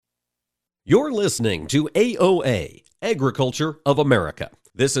You're listening to AOA, Agriculture of America.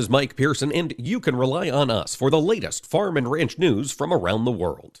 This is Mike Pearson, and you can rely on us for the latest farm and ranch news from around the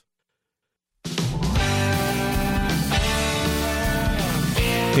world.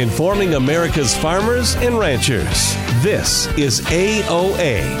 Informing America's farmers and ranchers. This is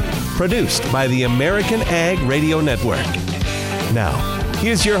AOA, produced by the American Ag Radio Network. Now,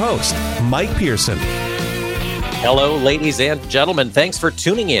 here's your host, Mike Pearson. Hello, ladies and gentlemen. Thanks for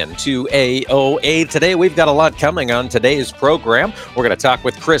tuning in to AOA. Today, we've got a lot coming on today's program. We're going to talk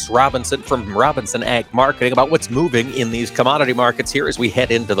with Chris Robinson from Robinson Ag Marketing about what's moving in these commodity markets here as we head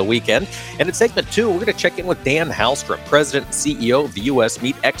into the weekend. And in segment 2, we're going to check in with Dan Halstrom, President and CEO of the U.S.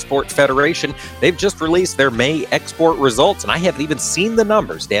 Meat Export Federation. They've just released their May export results, and I haven't even seen the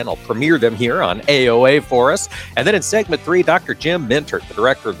numbers. Dan will premiere them here on AOA for us. And then in segment 3, Dr. Jim Mintert, the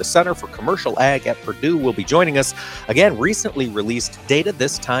director of the Center for Commercial Ag at Purdue, will be joining us. Again, recently released data.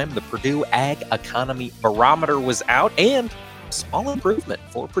 This time, the Purdue Ag Economy Barometer was out, and a small improvement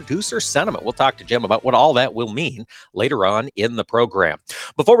for producer sentiment. We'll talk to Jim about what all that will mean later on in the program.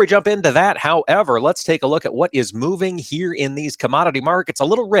 Before we jump into that, however, let's take a look at what is moving here in these commodity markets. A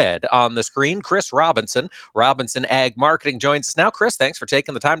little red on the screen. Chris Robinson, Robinson Ag Marketing, joins us now. Chris, thanks for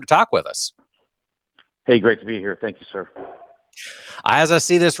taking the time to talk with us. Hey, great to be here. Thank you, sir. As I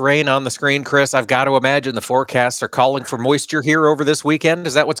see this rain on the screen, Chris, I've got to imagine the forecasts are calling for moisture here over this weekend.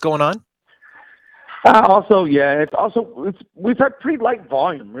 Is that what's going on? We've had pretty light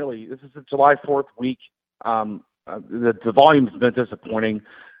volume, really. This is the July 4th week. The volume's been disappointing,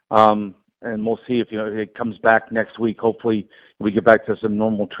 and we'll see if it comes back next week. Hopefully, we get back to some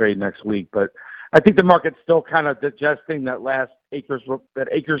normal trade next week. But I think the market's still kind of digesting that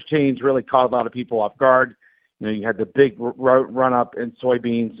acres change really caught a lot of people off guard. You had the big run up in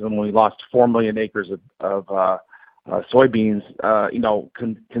soybeans, and we lost 4 million acres of soybeans.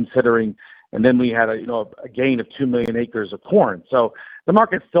 Considering, and then we had a gain of 2 million acres of corn. So the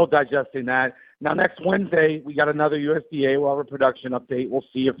market's still digesting that. Now next Wednesday we got another USDA production update. We'll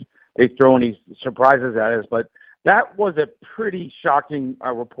see if they throw any surprises at us. But that was a pretty shocking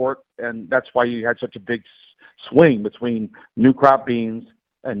report, and that's why you had such a big swing between new crop beans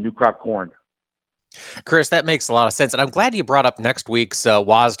and new crop corn. Chris, that makes a lot of sense. And I'm glad you brought up next week's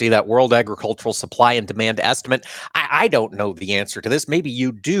WASDE, that World Agricultural Supply and Demand Estimate. I don't know the answer to this. Maybe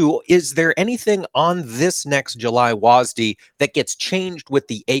you do. Is there anything on this next July WASDE that gets changed with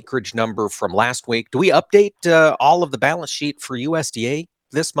the acreage number from last week? Do we update all of the balance sheet for USDA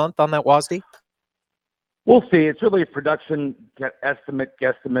this month on that WASDE? We'll see. It's really a production estimate,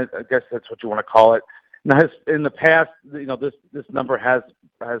 guesstimate. I guess that's what you want to call it. Now, in the past, this number has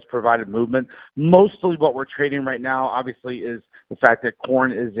provided movement. Mostly what we're trading right now, obviously, is the fact that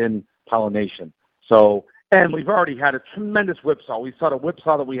corn is in pollination. So, and we've already had a tremendous whipsaw. We saw a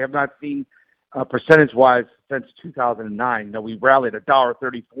whipsaw that we have not seen percentage-wise since 2009. We rallied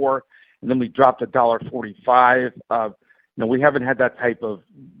 $1.34, and then we dropped $1.45. We haven't had that type of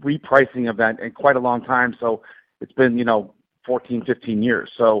repricing event in quite a long time. So it's been, 14, 15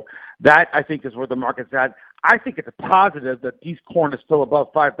 years. So that, I think, is where the market's at. I think it's a positive that these corn is still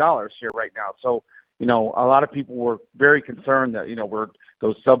above $5 here right now. So, a lot of people were very concerned that, we're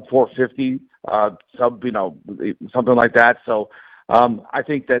those sub 450, something like that. So I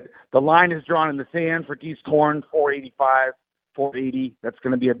think that the line is drawn in the sand for these corn, 485, 480. That's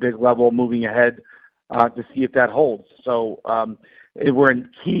going to be a big level moving ahead to see if that holds. So we're in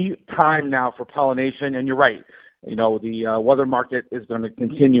key time now for pollination, and you're right. The weather market is going to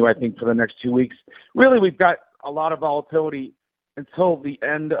continue, I think, for the next 2 weeks. Really, we've got a lot of volatility until the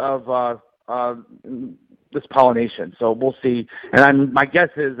end of this pollination. So we'll see. And my guess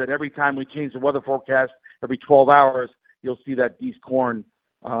is that every time we change the weather forecast, every 12 hours, you'll see that these corn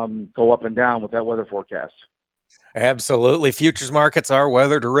go up and down with that weather forecast. Absolutely. Futures markets are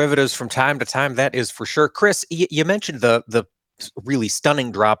weather derivatives from time to time. That is for sure. Chris, you mentioned the really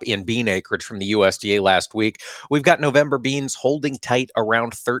stunning drop in bean acreage from the USDA last week. We've got November beans holding tight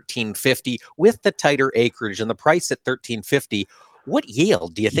around $13.50 with the tighter acreage and the price at $13.50. What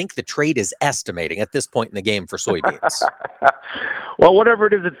yield do you think the trade is estimating at this point in the game for soybeans? Well, whatever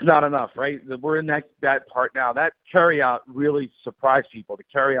it is, it's not enough, right? We're in that part now. That carryout really surprised people. The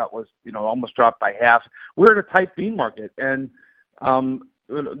carryout was, almost dropped by half. We're in a tight bean market, and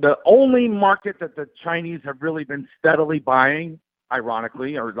the only market that the Chinese have really been steadily buying,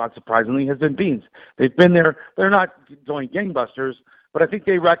 ironically, or not surprisingly, has been beans. They've been there. They're not doing gangbusters, but I think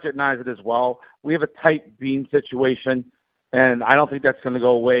they recognize it as well. We have a tight bean situation, and I don't think that's going to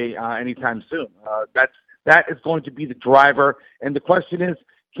go away anytime soon. That is going to be the driver. And the question is,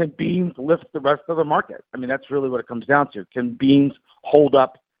 can beans lift the rest of the market? I mean, that's really what it comes down to. Can beans hold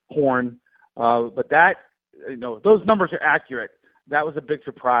up corn But that, those numbers are accurate. That was a big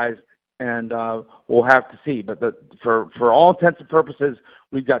surprise, and we'll have to see. But for all intents and purposes,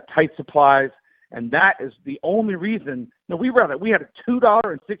 we've got tight supplies, and that is the only reason. We had a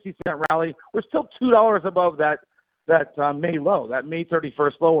 $2.60 rally. We're still $2 above that May low, that May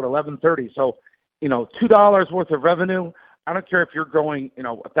 31st low at 11:30. So, $2 worth of revenue. I don't care if you're growing,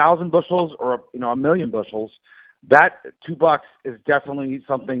 1,000 bushels or, 1,000,000 bushels. That $2 is definitely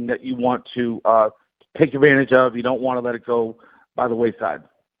something that you want to take advantage of. You don't want to let it go by the wayside.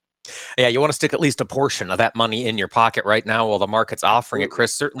 Yeah, you want to stick at least a portion of that money in your pocket right now while the market's offering it,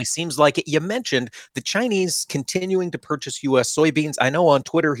 Chris. Certainly seems like it. You mentioned the Chinese continuing to purchase U.S. soybeans. I know on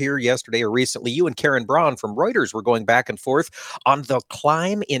Twitter here yesterday or recently, you and Karen Braun from Reuters were going back and forth on the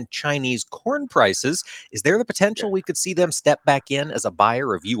climb in Chinese corn prices. Is there the potential we could see them step back in as a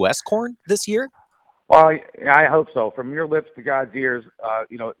buyer of U.S. corn this year? Well, I hope so. From your lips to God's ears,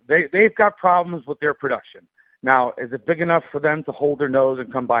 they've got problems with their production. Now, is it big enough for them to hold their nose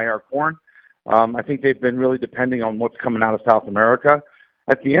and come buy our corn? I think they've been really depending on what's coming out of South America.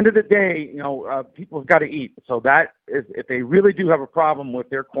 At the end of the day, people have got to eat. So that is, if they really do have a problem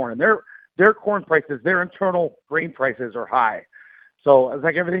with their corn, and their corn prices, their internal grain prices are high. So it's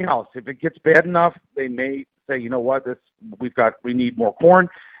like everything else. If it gets bad enough, they may say, you know what, we need more corn.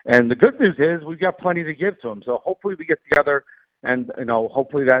 And the good news is we've got plenty to give to them. So hopefully we get together, and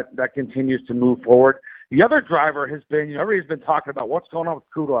hopefully that continues to move forward. The other driver has been, everybody's been talking about what's going on with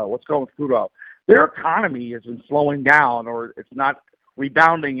crude oil. Their economy has been slowing down, or it's not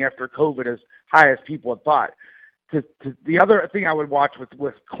rebounding after COVID as high as people had thought. The other thing I would watch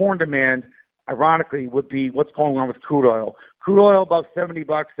with corn demand, ironically, would be what's going on with crude oil. Crude oil about $70,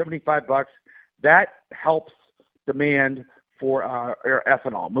 $75. That helps demand for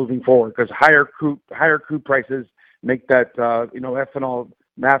ethanol moving forward, because higher crude prices make that ethanol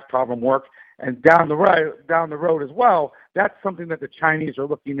math problem work. And down the road as well, that's something that the Chinese are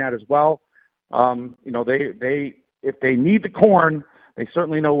looking at as well. They if they need the corn, they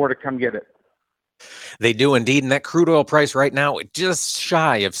certainly know where to come get it. They do indeed, and that crude oil price right now, just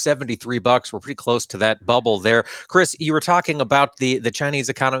shy of $73. We're pretty close to that bubble there. Chris, you were talking about the Chinese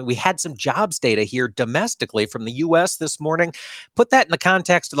economy. We had some jobs data here domestically from the U.S. this morning. Put that in the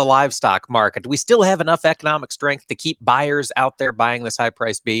context of the livestock market. Do we still have enough economic strength to keep buyers out there buying this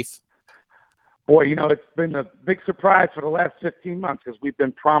high-priced beef? Boy, it's been a big surprise for the last 15 months, because we've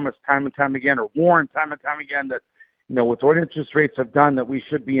been promised time and time again, or warned time and time again, that with what interest rates have done, that we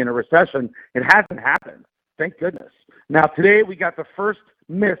should be in a recession. It hasn't happened. Thank goodness. Now, today we got the first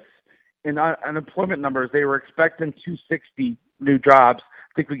miss in unemployment numbers. They were expecting 260 new jobs.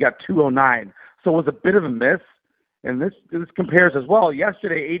 I think we got 209. So it was a bit of a miss. And this compares as well.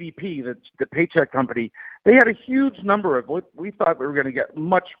 Yesterday, ADP, the paycheck company, they had a huge number of what we thought we were going to get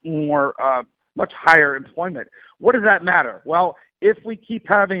much higher employment. What does that matter? Well, if we keep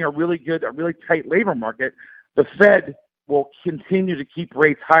having a really tight labor market, the Fed will continue to keep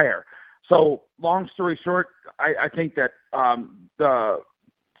rates higher. So long story short, I think that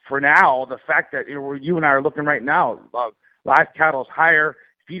for now, the fact that you and I are looking right now, live cattle's higher,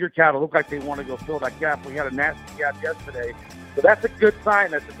 feeder cattle look like they want to go fill that gap. We had a nasty gap yesterday. So that's a good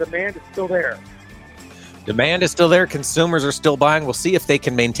sign that the demand is still there. Demand is still there. Consumers are still buying. We'll see if they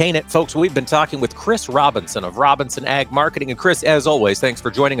can maintain it. Folks, we've been talking with Chris Robinson of Robinson Ag Marketing. And Chris, as always, thanks for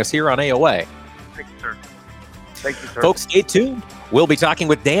joining us here on AOA. Thank you, sir. Thank you, sir. Folks, stay tuned. We'll be talking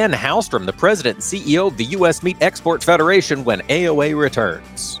with Dan Halstrom, the president and CEO of the U.S. Meat Export Federation, when AOA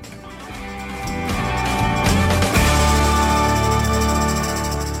returns.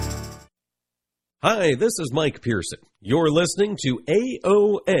 Hi, this is Mike Pearson. You're listening to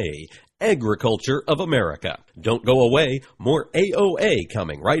AOA, Agriculture of America. Don't go away. More AOA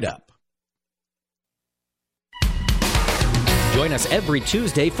coming right up. Join us every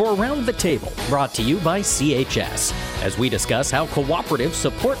Tuesday for Around the Table, brought to you by CHS, as we discuss how cooperatives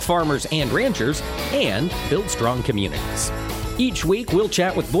support farmers and ranchers and build strong communities. Each week, we'll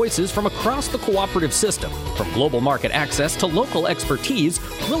chat with voices from across the cooperative system. From global market access to local expertise,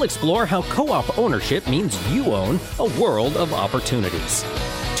 we'll explore how co-op ownership means you own a world of opportunities.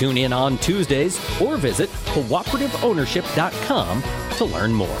 Tune in on Tuesdays or visit cooperativeownership.com to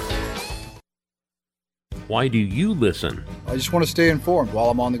learn more. Why do you listen? I just want to stay informed while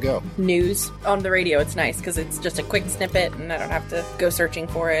I'm on the go. News on the radio, it's nice because it's just a quick snippet and I don't have to go searching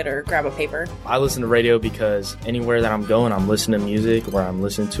for it or grab a paper. I listen to radio because anywhere that I'm going, I'm listening to music or I'm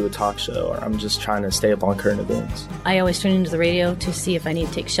listening to a talk show or I'm just trying to stay up on current events. I always tune into the radio to see if I need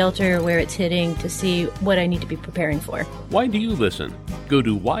to take shelter, where it's hitting, to see what I need to be preparing for. Why do you listen? Go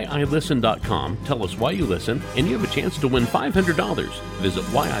to whyilisten.com, tell us why you listen, and you have a chance to win $500. Visit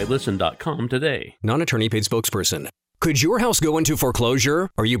whyilisten.com today. Non-attorney paid spokesperson. Could your house go into foreclosure?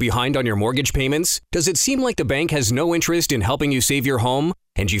 Are you behind on your mortgage payments? Does it seem like the bank has no interest in helping you save your home?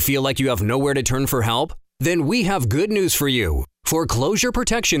 And you feel like you have nowhere to turn for help? Then we have good news for you. Foreclosure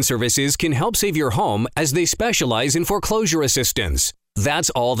Protection Services can help save your home as they specialize in foreclosure assistance.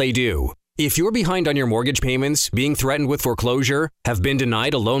 That's all they do. If you're behind on your mortgage payments, being threatened with foreclosure, have been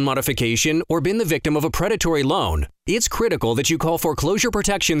denied a loan modification, or been the victim of a predatory loan, it's critical that you call Foreclosure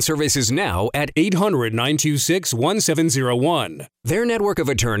Protection Services now at 800-926-1701. Their network of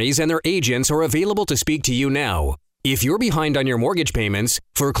attorneys and their agents are available to speak to you now. If you're behind on your mortgage payments,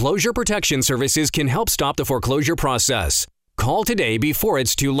 Foreclosure Protection Services can help stop the foreclosure process. Call today before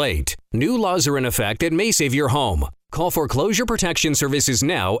it's too late. New laws are in effect that may save your home. Call Foreclosure Protection Services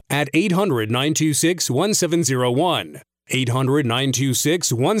now at 800-926-1701.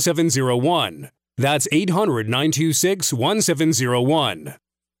 800-926-1701. That's 800-926-1701.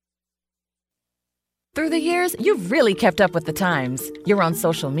 Through the years, you've really kept up with the times. You're on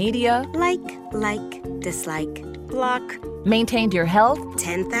social media. Like, dislike, block. Maintained your health.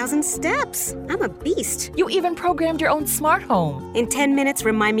 10,000 steps. I'm a beast. You even programmed your own smart home. In 10 minutes,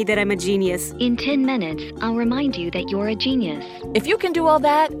 remind me that I'm a genius. In 10 minutes, I'll remind you that you're a genius. If you can do all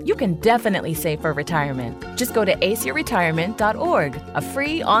that, you can definitely save for retirement. Just go to aceyourretirement.org, a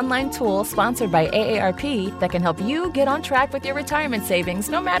free online tool sponsored by AARP that can help you get on track with your retirement savings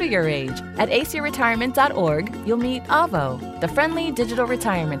no matter your age. At aceyourretirement.org, you'll meet Avo, the friendly digital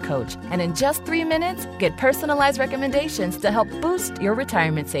retirement coach, and in just 3 minutes, get personalized recommendations to help boost your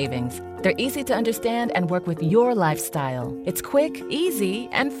retirement savings. They're easy to understand and work with your lifestyle. It's quick, easy,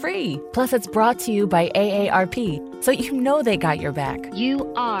 and free. Plus, it's brought to you by AARP, so you know they got your back. You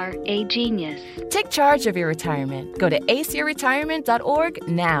are a genius. Take charge of your retirement. Go to aceyourretirement.org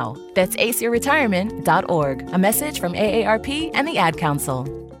now. That's aceyourretirement.org. A message from AARP and the Ad Council.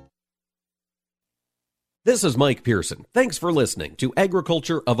 This is Mike Pearson. Thanks for listening to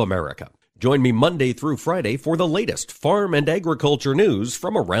Agriculture of America. Join me Monday through Friday for the latest farm and agriculture news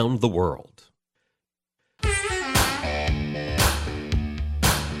from around the world.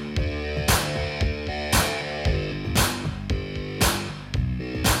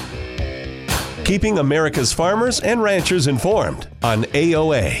 Keeping America's farmers and ranchers informed on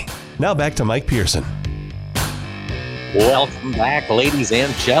AOA. Now back to Mike Pearson. Welcome back, ladies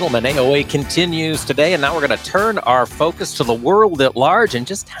and gentlemen. AOA continues today, and now we're going to turn our focus to the world at large and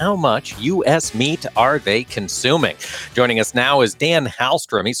just how much U.S. meat are they consuming. Joining us now is Dan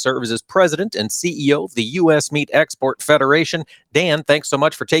Halstrom. He serves as president and CEO of the U.S. Meat Export Federation. Dan, thanks so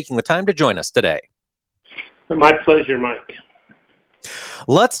much for taking the time to join us today. My pleasure, Mike.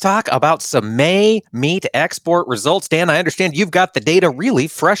 Let's talk about some May meat export results. Dan, I understand you've got the data really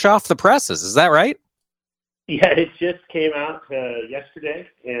fresh off the presses. Is that right? Yeah, it just came out yesterday,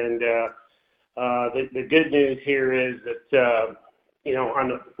 and the good news here is that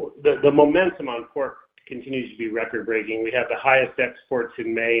on the momentum on pork continues to be record-breaking. We have the highest exports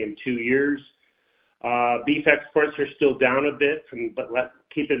in May in 2 years. Beef exports are still down a bit, but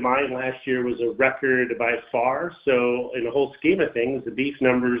keep in mind last year was a record by far. So in the whole scheme of things, the beef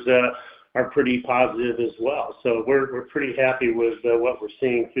numbers are pretty positive as well. So we're pretty happy with what we're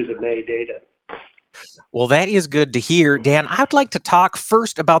seeing through the May data. Well, that is good to hear. Dan, I'd like to talk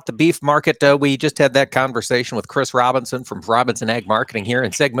first about the beef market. We just had that conversation with Chris Robinson from Robinson Ag Marketing here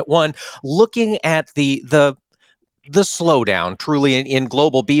in segment 1, looking at the slowdown truly in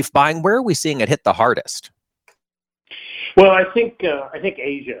global beef buying. Where are we seeing it hit the hardest? Well, I think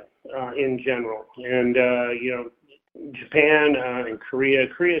Asia in general, and Japan and Korea.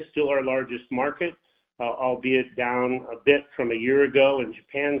 Korea is still our largest market, albeit down a bit from a year ago, and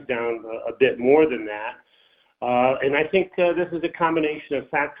Japan's down a bit more than that. And I think this is a combination of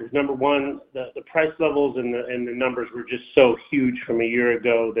factors. Number one, the price levels and the numbers were just so huge from a year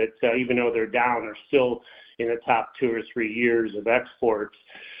ago that even though they're down, they're still in the top 2 or 3 years of exports.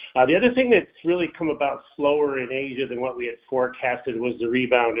 The other thing that's really come about slower in Asia than what we had forecasted was the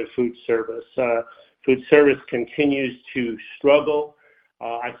rebound in food service. Food service continues to struggle.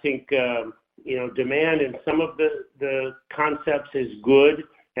 I think demand in some of the concepts is good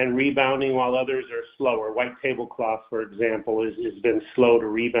and rebounding while others are slower. White tablecloth, for example, has been slow to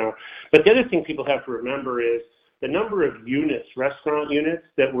rebound. But the other thing people have to remember is the number of units, restaurant units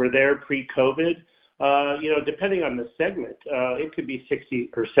that were there pre-COVID, depending on the segment, it could be 60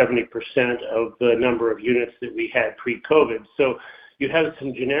 or 70% of the number of units that we had pre-COVID. So you have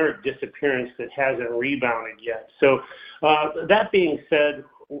some generic disappearance that hasn't rebounded yet. So that being said,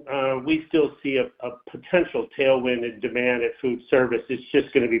 we still see a potential tailwind in demand at food service. It's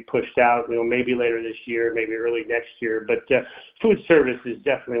just going to be pushed out, maybe later this year, maybe early next year. But food service is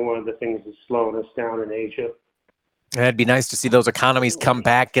definitely one of the things that's slowing us down in Asia. It'd be nice to see those economies come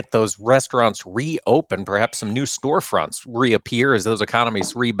back, get those restaurants reopen, perhaps some new storefronts reappear as those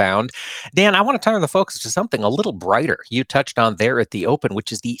economies rebound. Dan, I want to turn the focus to something a little brighter. You touched on there at the open,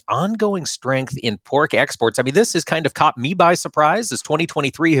 which is the ongoing strength in pork exports. I mean, this has kind of caught me by surprise as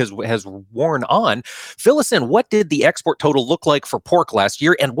 2023 has worn on. Fill us in. What did the export total look like for pork last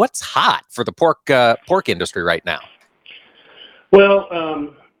year, and what's hot for the pork industry right now?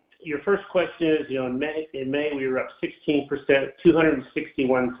 Well, your first question is, in May we were up 16%,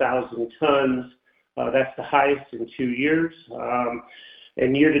 261,000 tons. That's the highest in 2 years.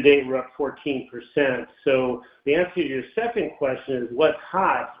 And year to date we're up 14%. So the answer to your second question is what's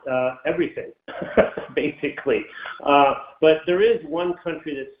hot? Everything, basically. But there is one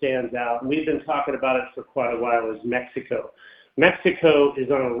country that stands out, and we've been talking about it for quite a while, is Mexico. Mexico is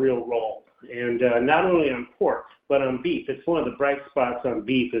on a real roll, and not only on pork, but on beef. It's one of the bright spots on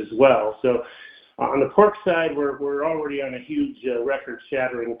beef as well. So on the pork side, we're already on a huge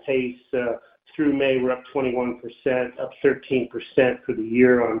record-shattering pace. Through May, we're up 21%, up 13% for the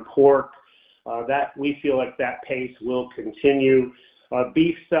year on pork. That we feel like that pace will continue.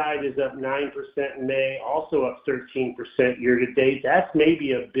 Beef side is up 9% in May, also up 13% year to date. That's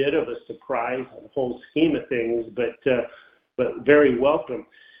maybe a bit of a surprise on the whole scheme of things, but very welcome.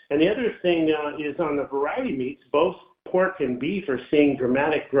 And the other thing is on the variety meats. Both pork and beef are seeing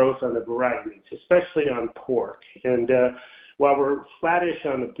dramatic growth on the variety meats, especially on pork. And while we're flattish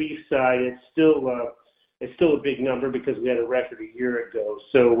on the beef side, it's still a big number because we had a record a year ago.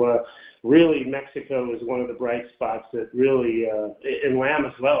 So really, Mexico is one of the bright spots that really, and lamb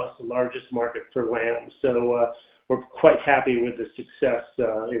as well, it's the largest market for lamb. So we're quite happy with the success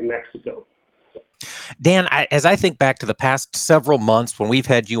in Mexico. Dan, as I think back to the past several months when we've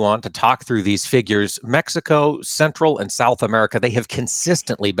had you on to talk through these figures, Mexico, Central and South America, they have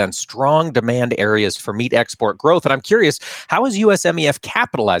consistently been strong demand areas for meat export growth. And I'm curious, how is USMEF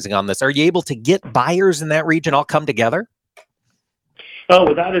capitalizing on this? Are you able to get buyers in that region all come together? Oh,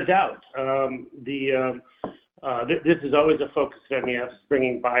 without a doubt. This is always a focus of MEF, is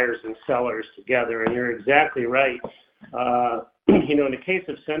bringing buyers and sellers together. And you're exactly right. In the case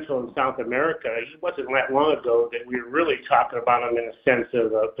of Central and South America, it wasn't that long ago that we were really talking about them in a sense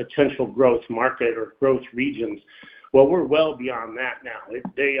of a potential growth market or growth regions. Well, we're well beyond that now.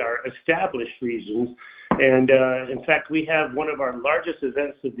 They are established regions. And in fact, we have one of our largest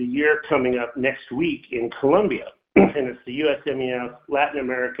events of the year coming up next week in Colombia. And it's the USMEF Latin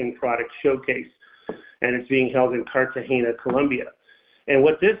American Product Showcase. And it's being held in Cartagena, Colombia. And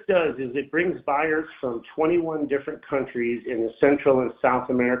what this does is it brings buyers from 21 different countries in the Central and South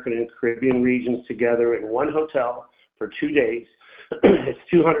American and Caribbean regions together in one hotel for 2 days. It's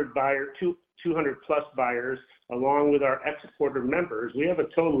 200 plus buyers, along with our exporter members. We have a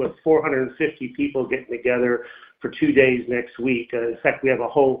total of 450 people getting together for 2 days next week. In fact, we have a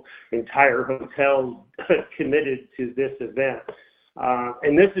whole entire hotel committed to this event.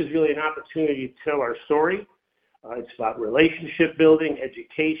 And this is really an opportunity to tell our story. It's about relationship building,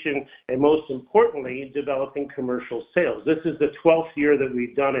 education, and most importantly, developing commercial sales. This is the 12th year that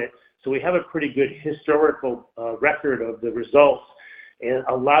we've done it, so we have a pretty good historical record of the results. And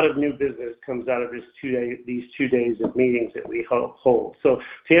a lot of new business comes out of these 2 days of meetings that we hold. So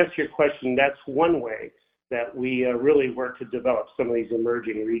to answer your question, that's one way that we really work to develop some of these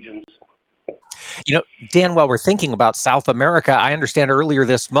emerging regions. Dan, while we're thinking about South America, I understand earlier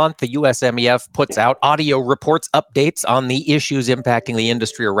this month, the USMEF puts out audio reports, updates on the issues impacting the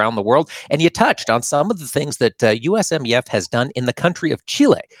industry around the world. And you touched on some of the things that USMEF has done in the country of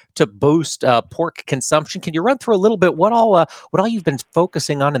Chile to boost pork consumption. Can you run through a little bit what all you've been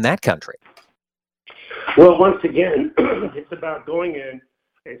focusing on in that country? Well, once again, it's about going in,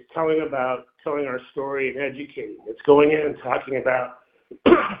 it's telling our story and educating. It's going in and talking about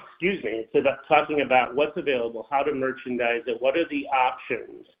it's about talking about what's available, how to merchandise it, what are the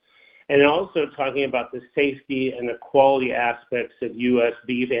options, and also talking about the safety and the quality aspects of U.S.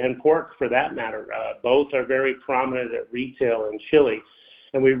 beef and pork, for that matter. Both are very prominent at retail in Chile.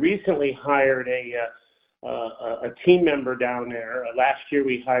 And we recently hired a team member down there. Last year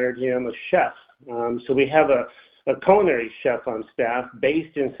we hired him, a chef. So we have a a culinary chef on staff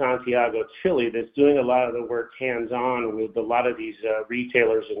based in Santiago, Chile, that's doing a lot of the work hands-on with a lot of these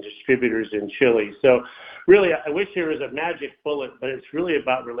retailers and distributors in Chile. So really, I wish there was a magic bullet, but it's really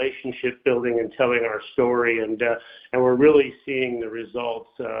about relationship building and telling our story. And we're really seeing the results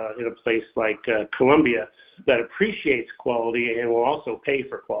in a place like Colombia that appreciates quality and will also pay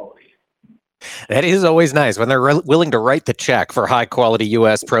for quality. That is always nice when they're willing to write the check for high-quality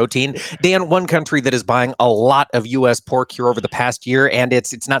U.S. protein. Dan, one country that is buying a lot of U.S. pork here over the past year, and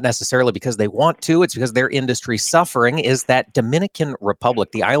it's not necessarily because they want to, it's because their industry's suffering, is that Dominican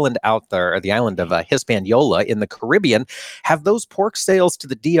Republic, the island out there, or the island of Hispaniola in the Caribbean. Have those pork sales to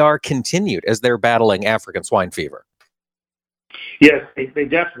the DR continued as they're battling African swine fever? Yes, they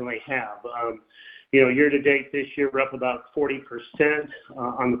definitely have. Year to date this year, we're up about 40%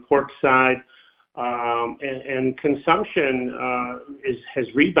 on the pork side, and consumption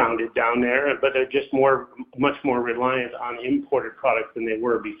has rebounded down there, but they're just much more reliant on imported products than they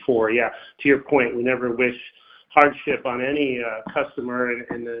were before. Yeah, to your point, we never wish hardship on any customer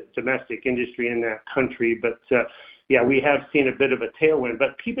in the domestic industry in that country, but yeah, we have seen a bit of a tailwind.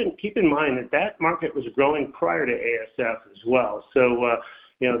 But keep in mind that market was growing prior to ASF as well. So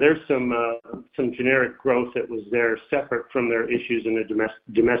there's some generic growth that was there separate from their issues in the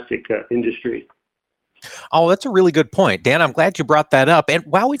domestic industry. Oh, that's a really good point. Dan, I'm glad you brought that up. And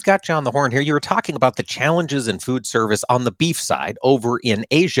while we've got you on the horn here, you were talking about the challenges in food service on the beef side over in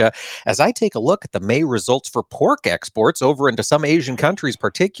Asia. As I take a look at the May results for pork exports over into some Asian countries,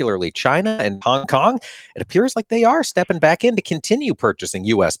 particularly China and Hong Kong, it appears like they are stepping back in to continue purchasing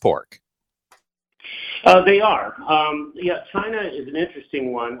U.S. pork. They are. China is an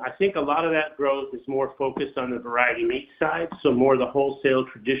interesting one. I think a lot of that growth is more focused on the variety meat side, so more the wholesale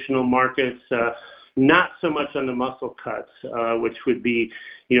traditional markets, not so much on the muscle cuts, which would be,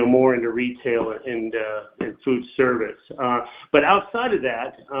 more into retail and food service. But outside of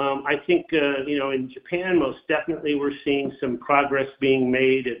that, I think, in Japan, most definitely we're seeing some progress being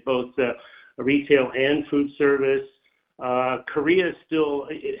made at both retail and food service. Korea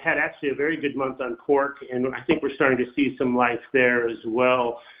it had actually a very good month on pork, and I think we're starting to see some life there as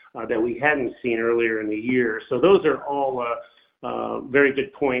well that we hadn't seen earlier in the year. So those are all very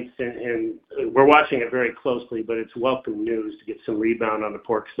good points, and we're watching it very closely, but it's welcome news to get some rebound on the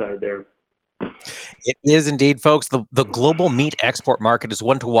pork side there. It is indeed, folks. The global meat export market is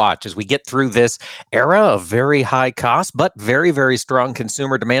one to watch as we get through this era of very high cost, but very, very strong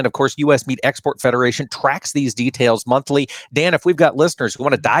consumer demand. Of course, U.S. Meat Export Federation tracks these details monthly. Dan, if we've got listeners who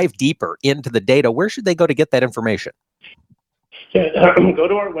want to dive deeper into the data, where should they go to get that information? Go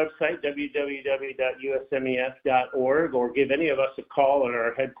to our website, www.usmef.org, or give any of us a call at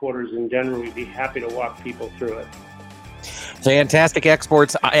our headquarters in Denver. We'd be happy to walk people through it. Fantastic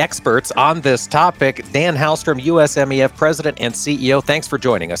experts on this topic. Dan Halstrom, USMEF President and CEO, thanks for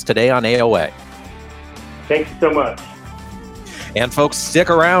joining us today on AOA. Thank you so much. And folks,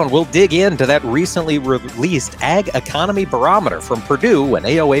 stick around. We'll dig into that recently released Ag Economy Barometer from Purdue when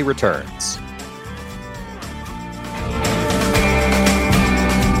AOA returns.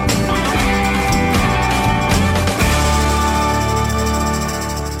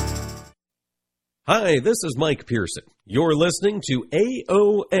 Hi, this is Mike Pearson. You're listening to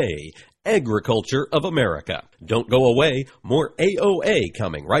AOA, Agriculture of America. Don't go away, more AOA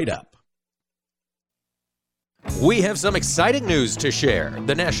coming right up. We have some exciting news to share.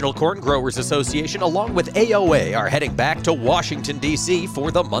 The National Corn Growers Association, along with AOA, are heading back to Washington, D.C. for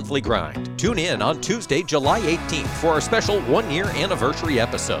the monthly grind. Tune in on Tuesday, July 18th for our special one-year anniversary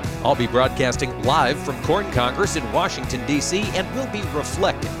episode. I'll be broadcasting live from Corn Congress in Washington, D.C., and we'll be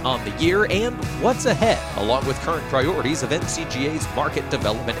reflecting on the year and what's ahead, along with current priorities of NCGA's Market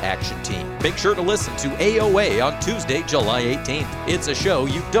Development Action Team. Make sure to listen to AOA on Tuesday, July 18th. It's a show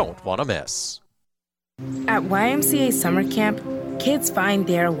you don't want to miss. At YMCA Summer Camp, kids find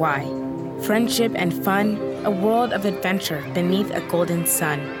their why. Friendship and fun, a world of adventure beneath a golden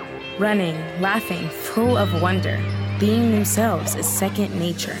sun. Running, laughing, full of wonder. Being themselves is second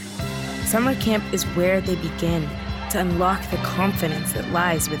nature. Summer camp is where they begin to unlock the confidence that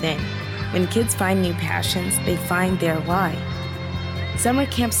lies within. When kids find new passions, they find their why. Summer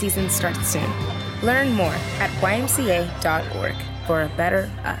camp season starts soon. Learn more at ymca.org for a better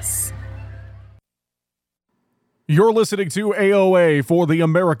us. You're listening to AOA for the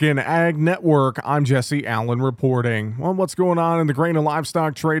American Ag Network. I'm Jesse Allen reporting. Well, what's going on in the grain and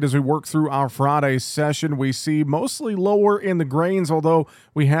livestock trade as we work through our Friday session? We see mostly lower in the grains, although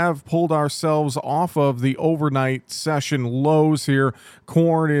we have pulled ourselves off of the overnight session lows here.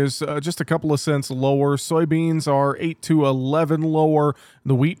 Corn is just a couple of cents lower. Soybeans are 8 to 11 lower.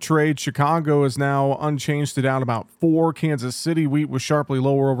 The wheat trade, Chicago is now unchanged to down about 4. Kansas City wheat was sharply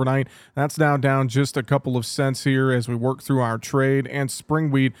lower overnight. That's now down just a couple of cents here as we work through our trade, and spring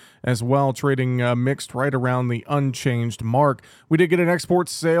wheat as well, trading mixed right around the unchanged mark. We did get an export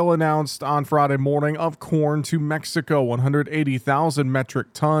sale announced on Friday morning of corn to Mexico, 180,000 metric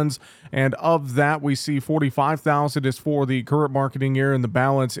tons, and of that we see 45,000 is for the current marketing year and the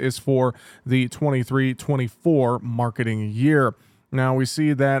balance is for the 23-24 marketing year. Now, we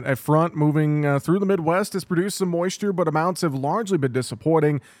see that a front moving through the Midwest has produced some moisture, but amounts have largely been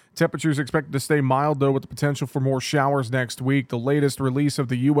disappointing. Temperatures expected to stay mild, though, with the potential for more showers next week. The latest release of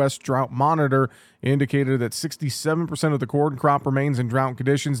the U.S. Drought Monitor indicated that 67% of the corn crop remains in drought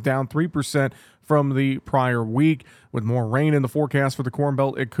conditions, down 3% from the prior week. With more rain in the forecast for the Corn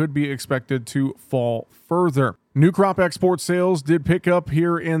Belt, it could be expected to fall further. New crop export sales did pick up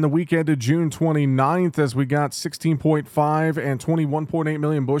here in the weekend of June 29th as we got 16.5 and 21.8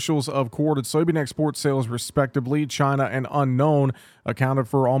 million bushels of corn and soybean export sales respectively. China and unknown accounted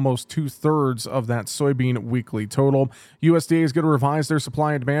for almost 2/3 of that soybean weekly total. USDA is going to revise their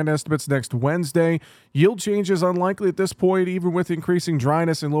supply and demand estimates next Wednesday. Yield change is unlikely at this point, even with increasing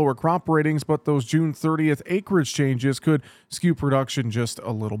dryness and lower crop ratings, but those June 30th acreage changes could skew production just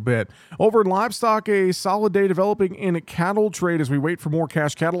a little bit. Over in livestock, a solid day developing in cattle trade as we wait for more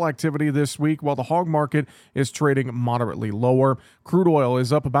cash cattle activity this week, while the hog market is trading moderately lower. Crude oil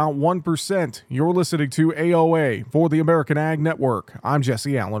is up about 1%. You're listening to AOA for the American Ag Network. I'm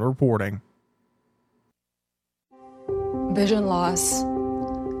Jesse Allen reporting. Vision loss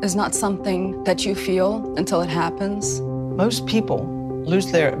is not something that you feel until it happens. Most people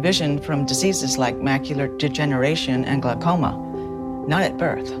lose their vision from diseases like macular degeneration and glaucoma, not at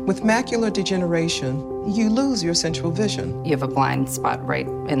birth. With macular degeneration, you lose your central vision. You have a blind spot right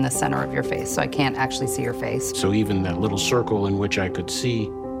in the center of your face, so I can't actually see your face. So even that little circle in which I could see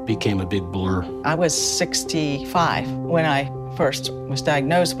became a big blur. I was 65 when I first was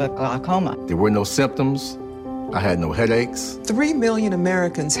diagnosed with glaucoma. There were no symptoms. I had no headaches. 3 million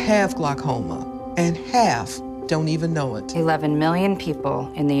Americans have glaucoma, and half don't even know it. 11 million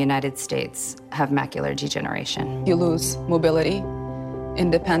people in the United States have macular degeneration. You lose mobility,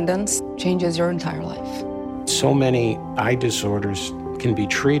 independence, changes your entire life. So many eye disorders can be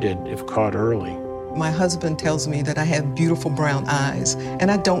treated if caught early. My husband tells me that I have beautiful brown eyes,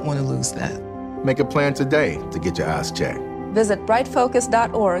 and I don't want to lose that. Make a plan today to get your eyes checked. Visit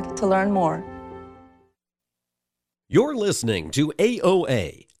brightfocus.org to learn more. You're listening to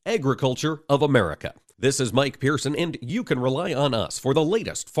AOA, Agriculture of America. This is Mike Pearson, and you can rely on us for the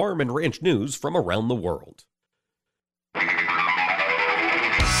latest farm and ranch news from around the world.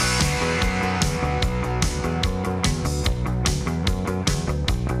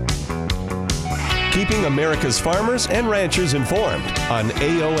 Keeping America's farmers and ranchers informed on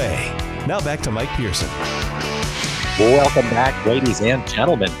AOA. Now back to Mike Pearson. Welcome back, ladies and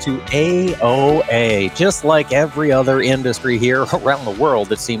gentlemen, to AOA. Just like every other industry here around the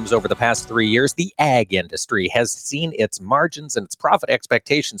world, it seems over the past 3 years, the ag industry has seen its margins and its profit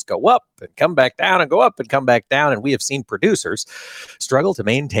expectations go up and come back down and go up and come back down. And we have seen producers struggle to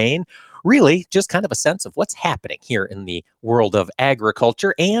maintain really just kind of a sense of what's happening here in the world of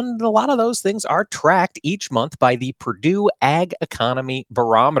agriculture. And a lot of those things are tracked each month by the Purdue Ag Economy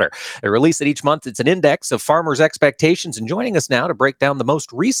Barometer. They release it each month. It's an index of farmers' expectations. And joining us now to break down the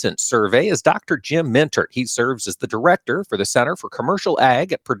most recent survey is Dr. Jim Mintert. He serves as the director for the Center for Commercial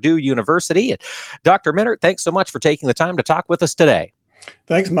Ag at Purdue University. And Dr. Mintert, thanks so much for taking the time to talk with us today.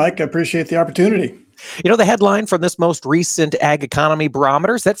 Thanks, Mike. I appreciate the opportunity. You know, the headline from this most recent Ag Economy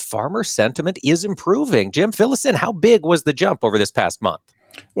Barometer is that farmer sentiment is improving. Jim, fill us in. How big was the jump over this past month?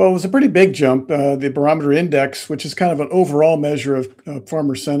 Well, it was a pretty big jump. The barometer index, which is kind of an overall measure of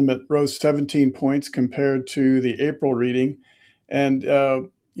farmer sentiment, rose 17 points compared to the April reading. And,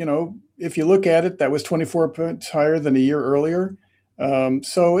 if you look at it, that was 24 points higher than a year earlier.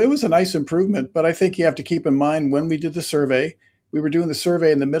 So it was a nice improvement. But I think you have to keep in mind when we did the survey, we were doing the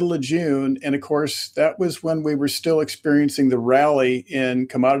survey in the middle of June, and of course, that was when we were still experiencing the rally in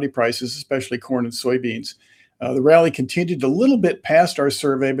commodity prices, especially corn and soybeans. The rally continued a little bit past our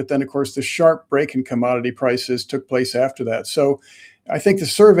survey, but then, of course, the sharp break in commodity prices took place after that. So I think the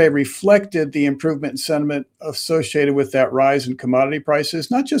survey reflected the improvement in sentiment associated with that rise in commodity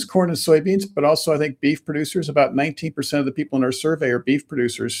prices, not just corn and soybeans, but also I think beef producers. About 19% of the people in our survey are beef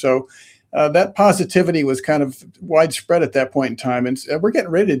producers. So that positivity was kind of widespread at that point in time. And we're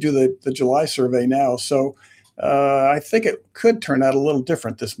getting ready to do the July survey now. So I think it could turn out a little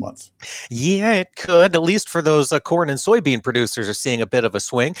different this month. Yeah, it could. At least for those corn and soybean producers are seeing a bit of a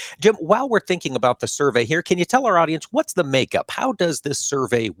swing. Jim, while we're thinking about the survey here, can you tell our audience what's the makeup? How does this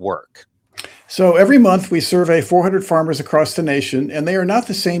survey work? So every month we survey 400 farmers across the nation, and they are not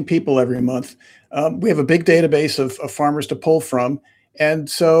the same people every month. We have a big database of farmers to pull from. And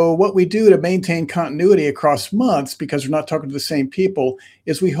so what we do to maintain continuity across months, because we're not talking to the same people,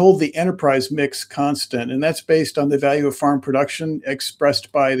 is we hold the enterprise mix constant. And that's based on the value of farm production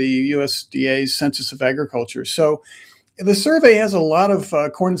expressed by the USDA's Census of Agriculture. So the survey has a lot of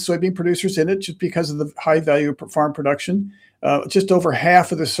corn and soybean producers in it just because of the high value of farm production. Just over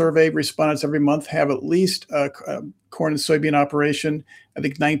half of the survey respondents every month have at least a corn and soybean operation. I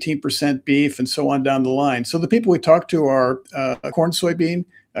think 19% beef and so on down the line. So the people we talk to are corn, soybean,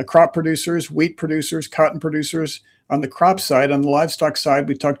 crop producers, wheat producers, cotton producers. On the crop side, on the livestock side,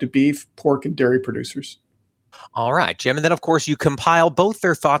 we talk to beef, pork, and dairy producers. All right, Jim. And then, of course, you compile both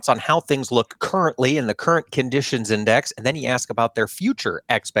their thoughts on how things look currently in the current conditions index, and then you ask about their future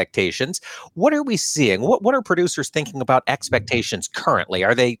expectations. What are we seeing? What are producers thinking about expectations currently?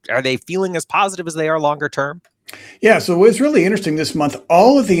 Are they feeling as positive as they are longer term? Yeah, so it was really interesting this month.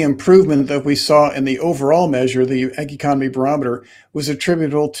 All of the improvement that we saw in the overall measure, the Ag Economy Barometer, was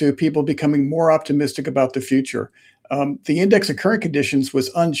attributable to people becoming more optimistic about the future. The index of current conditions was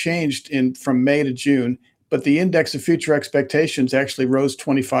unchanged from May to June, but the index of future expectations actually rose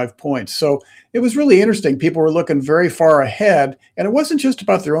 25 points. So it was really interesting. People were looking very far ahead, and it wasn't just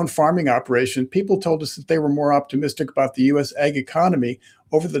about their own farming operation. People told us that they were more optimistic about the U.S. ag economy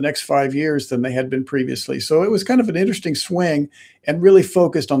over the next 5 years than they had been previously. So it was kind of an interesting swing and really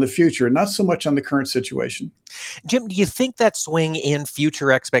focused on the future, not so much on the current situation. Jim, do you think that swing in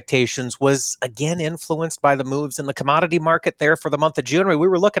future expectations was again influenced by the moves in the commodity market there for the month of June? We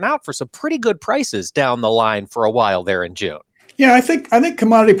were looking out for some pretty good prices down the line for a while there in June. Yeah, I think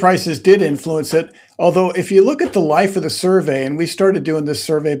commodity prices did influence it. Although if you look at the life of the survey, and we started doing this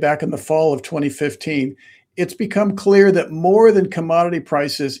survey back in the fall of 2015, it's become clear that more than commodity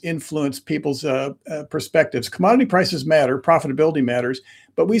prices influence people's perspectives. Commodity prices matter, profitability matters,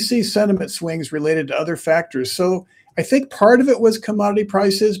 but we see sentiment swings related to other factors. So I think part of it was commodity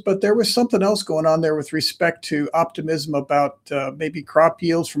prices, but there was something else going on there with respect to optimism about maybe crop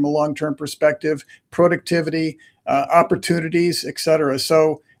yields from a long-term perspective, productivity, opportunities, et cetera.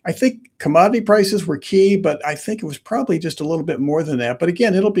 So I think commodity prices were key, but I think it was probably just a little bit more than that. But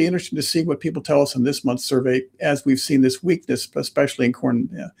again, it'll be interesting to see what people tell us in this month's survey as we've seen this weakness, especially in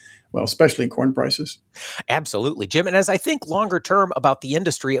corn, especially in corn prices. Absolutely, Jim. And as I think longer term about the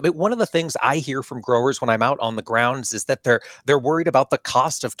industry, I mean, one of the things I hear from growers when I'm out on the grounds is that they're worried about the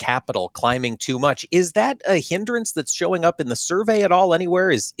cost of capital climbing too much. Is that a hindrance that's showing up in the survey at all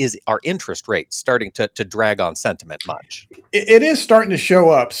anywhere? Is our interest rates starting to drag on sentiment much? It is starting to show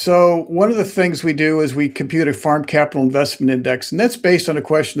up. So one of the things we do is we compute a farm capital investment index, and that's based on a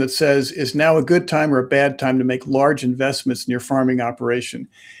question that says, is now a good time or a bad time to make large investments in your farming operation?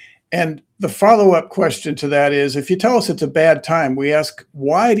 And the follow-up question to that is, if you tell us it's a bad time, we ask,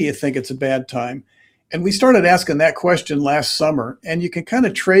 why do you think it's a bad time? And we started asking that question last summer, and you can kind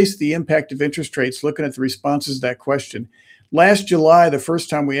of trace the impact of interest rates looking at the responses to that question. Last July, the first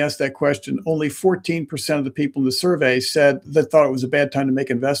time we asked that question, only 14% of the people in the survey said that thought it was a bad time to make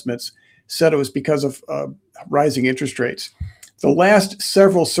investments, said it was because of rising interest rates. The last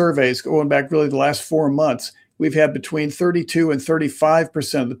several surveys, going back really the last 4 months, we've had between 32 and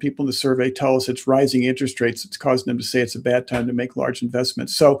 35% of the people in the survey tell us it's rising interest rates that's causing them to say it's a bad time to make large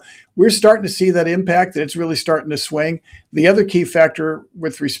investments. So we're starting to see that impact, that it's really starting to swing. The other key factor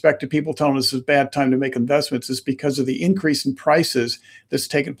with respect to people telling us it's a bad time to make investments is because of the increase in prices that's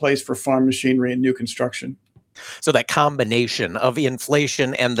taken place for farm machinery and new construction. So that combination of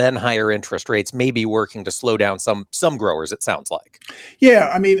inflation and then higher interest rates may be working to slow down some growers, it sounds like. Yeah,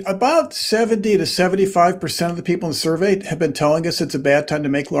 I mean, about 70 to 75% of the people in the survey have been telling us it's a bad time to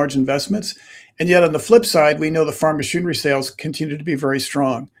make large investments. And yet on the flip side, we know the farm machinery sales continue to be very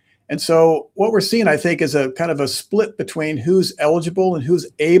strong. And so what we're seeing, I think, is a kind of a split between who's eligible and who's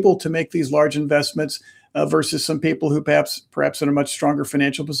able to make these large investments versus some people who perhaps in a much stronger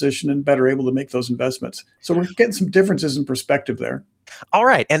financial position and better able to make those investments. So we're getting some differences in perspective there. All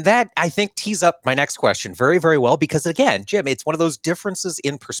right. And that, I think, tees up my next question very, very well, because again, Jim, it's one of those differences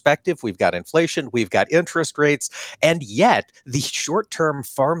in perspective. We've got inflation, we've got interest rates, and yet the short-term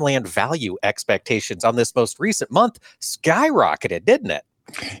farmland value expectations on this most recent month skyrocketed, didn't it?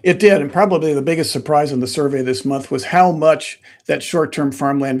 It did. And probably the biggest surprise in the survey this month was how much that short-term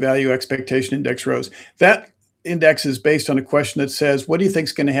farmland value expectation index rose. That index is based on a question that says, what do you think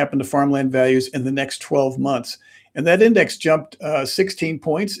is going to happen to farmland values in the next 12 months? And that index jumped 16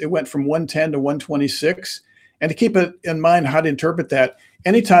 points. It went from 110 to 126. And to keep it in mind how to interpret that,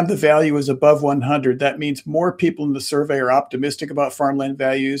 anytime the value is above 100, that means more people in the survey are optimistic about farmland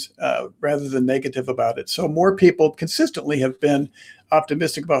values rather than negative about it. So more people consistently have been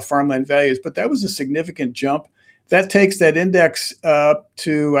optimistic about farmland values, but that was a significant jump. That takes that index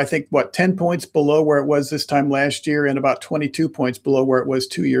to, I think, 10 points below where it was this time last year and about 22 points below where it was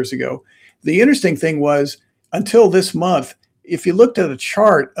 2 years ago. The interesting thing was, until this month, if you looked at a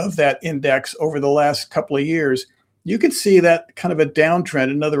chart of that index over the last couple of years, you could see that kind of a downtrend.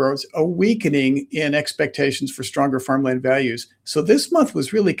 In other words, a weakening in expectations for stronger farmland values. So this month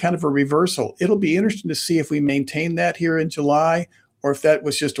was really kind of a reversal. It'll be interesting to see if we maintain that here in July or if that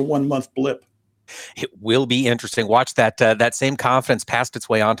was just a 1 month blip. It will be interesting. Watch that same confidence passed its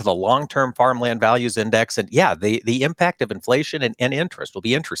way onto the long-term farmland values index. And yeah, the impact of inflation and interest will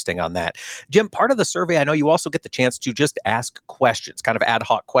be interesting on that. Jim, part of the survey, I know you also get the chance to just ask questions, kind of ad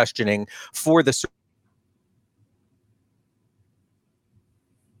hoc questioning for the survey.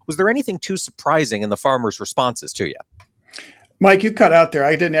 Was there anything too surprising in the farmers' responses to you? Mike, you cut out there.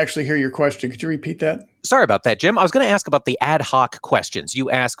 I didn't actually hear your question. Could you repeat that? Sorry about that, Jim. I was going to ask about the ad hoc questions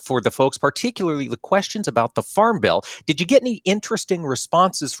you ask for the folks, particularly the questions about the Farm Bill. Did you get any interesting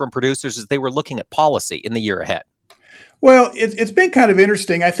responses from producers as they were looking at policy in the year ahead? Well, it's been kind of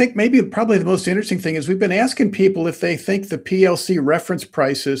interesting. I think probably the most interesting thing is we've been asking people if they think the PLC reference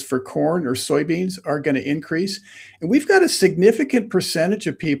prices for corn or soybeans are going to increase. And we've got a significant percentage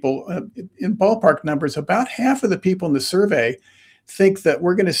of people, in ballpark numbers, about half of the people in the survey think that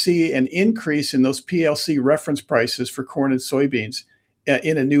we're going to see an increase in those PLC reference prices for corn and soybeans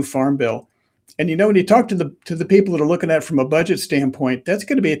in a new farm bill. And when you talk to the people that are looking at it from a budget standpoint, that's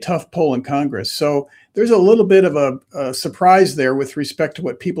going to be a tough poll in Congress. So there's a little bit of a surprise there with respect to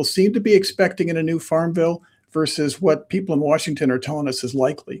what people seem to be expecting in a new farm bill versus what people in Washington are telling us is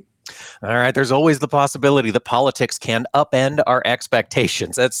likely. All right. There's always the possibility that politics can upend our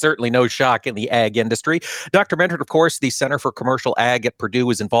expectations. That's certainly no shock in the ag industry. Dr. Mintert, of course, the Center for Commercial Ag at Purdue,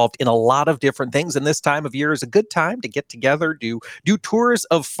 is involved in a lot of different things. And this time of year is a good time to get together, do tours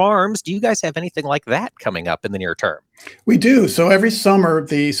of farms. Do you guys have anything like that coming up in the near term? We do. So every summer,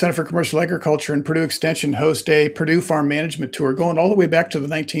 the Center for Commercial Agriculture and Purdue Extension host a Purdue Farm Management Tour going all the way back to the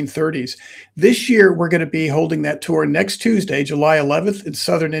 1930s. This year, we're going to be holding that tour next Tuesday, July 11th, in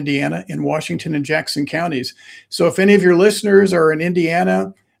southern Indiana, in Washington and Jackson counties. So if any of your listeners are in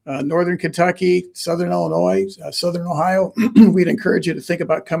Indiana, northern Kentucky, southern Illinois, southern Ohio, we'd encourage you to think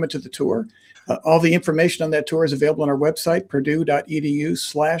about coming to the tour. All the information on that tour is available on our website,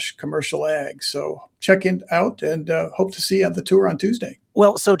 purdue.edu/commercialag. So check it out and hope to see you on the tour on Tuesday.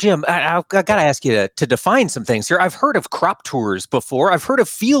 Well, so Jim, I've got to ask you to define some things here. I've heard of crop tours before. I've heard of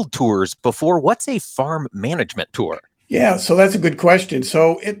field tours before. What's a farm management tour? Yeah, so that's a good question.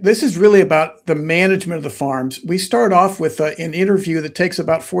 So this is really about the management of the farms. We start off with an interview that takes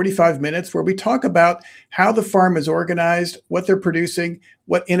about 45 minutes where we talk about how the farm is organized, what they're producing,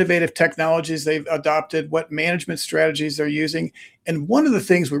 what innovative technologies they've adopted, what management strategies they're using. And one of the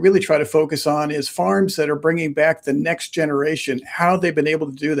things we really try to focus on is farms that are bringing back the next generation, how they've been able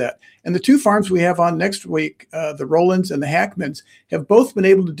to do that. And the two farms we have on next week, the Rowlands and the Hackmans, have both been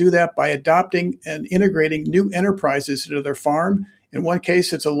able to do that by adopting and integrating new enterprises into their farm. In one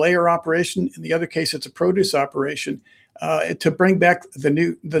case, it's a layer operation. In the other case, it's a produce operation. To bring back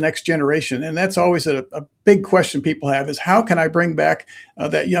the next generation. And that's always a big question people have is how can I bring back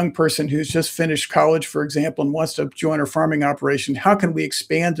that young person who's just finished college, for example, and wants to join our farming operation? How can we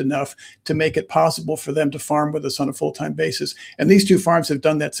expand enough to make it possible for them to farm with us on a full-time basis? And these two farms have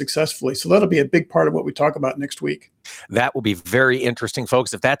done that successfully. So that'll be a big part of what we talk about next week. That will be very interesting,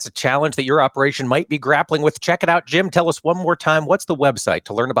 folks. If that's a challenge that your operation might be grappling with, check it out. Jim, tell us one more time, what's the website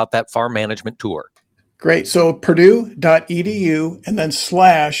to learn about that farm management tour? Great. So purdue.edu and then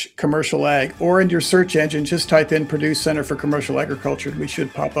 /commercial ag, or in your search engine, just type in Purdue Center for Commercial Agriculture. We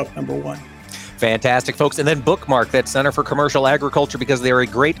should pop up number one. Fantastic, folks. And then bookmark that Center for Commercial Agriculture because they're a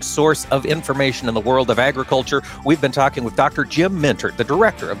great source of information in the world of agriculture. We've been talking with Dr. Jim Mintert, the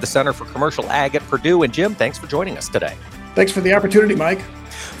director of the Center for Commercial Ag at Purdue. And Jim, thanks for joining us today. Thanks for the opportunity, Mike.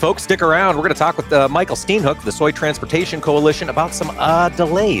 Folks, stick around. We're going to talk with Michael Steenhoek of the Soy Transportation Coalition about some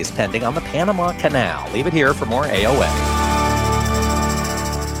delays pending on the Panama Canal. Leave it here for more AOA.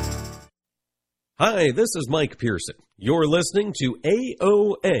 Hi, this is Mike Pearson. You're listening to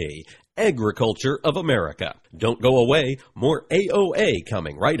AOA, Agriculture of America. Don't go away. More AOA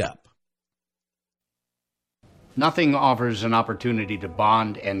coming right up. Nothing offers an opportunity to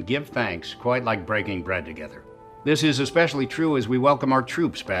bond and give thanks quite like breaking bread together. This is especially true as we welcome our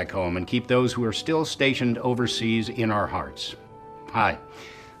troops back home and keep those who are still stationed overseas in our hearts. Hi,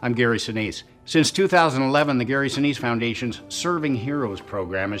 I'm Gary Sinise. Since 2011, the Gary Sinise Foundation's Serving Heroes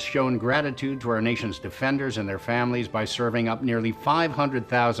program has shown gratitude to our nation's defenders and their families by serving up nearly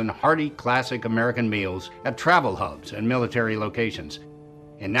 500,000 hearty classic American meals at travel hubs and military locations.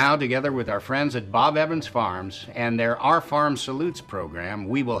 And now, together with our friends at Bob Evans Farms and their Our Farm Salutes program,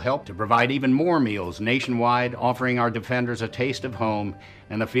 we will help to provide even more meals nationwide, offering our defenders a taste of home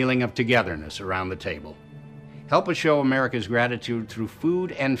and a feeling of togetherness around the table. Help us show America's gratitude through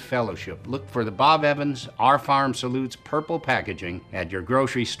food and fellowship. Look for the Bob Evans Our Farm Salutes purple packaging at your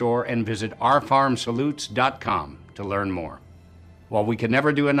grocery store and visit ourfarmsalutes.com to learn more. While we can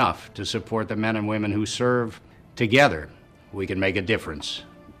never do enough to support the men and women who serve, together we can make a difference,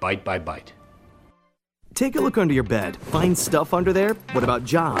 bite by bite. Take a look under your bed. Find stuff under there? What about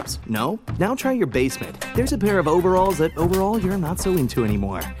jobs? No? Now try your basement. There's a pair of overalls that overall you're not so into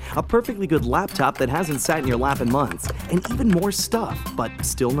anymore. A perfectly good laptop that hasn't sat in your lap in months. And even more stuff, but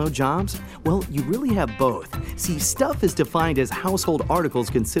still no jobs? Well, you really have both. See, stuff is defined as household articles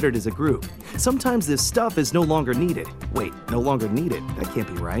considered as a group. Sometimes this stuff is no longer needed. Wait, no longer needed? That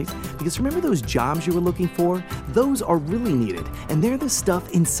can't be right. Because remember those jobs you were looking for? Those are really needed, and they're the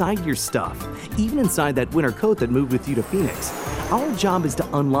stuff inside your stuff. Even inside that winter coat that moved with you to Phoenix. Our job is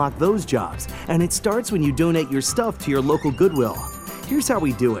to unlock those jobs, and it starts when you donate your stuff to your local Goodwill. Here's how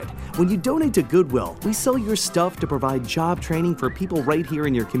we do it. When you donate to Goodwill, we sell your stuff to provide job training for people right here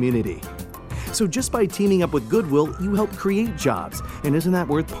in your community. So just by teaming up with Goodwill, you help create jobs. And isn't that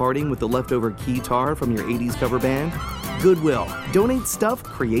worth parting with the leftover keytar from your 80s cover band? Goodwill. Donate stuff,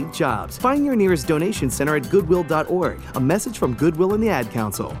 create jobs. Find your nearest donation center at goodwill.org. A message from Goodwill and the Ad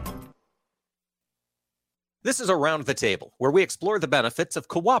Council. This is Around the Table, where we explore the benefits of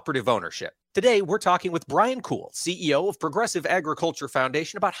cooperative ownership. Today, we're talking with Brian Kuhl, CEO of Progressive Agriculture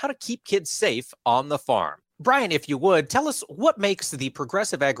Foundation, about how to keep kids safe on the farm. Brian, if you would, tell us what makes the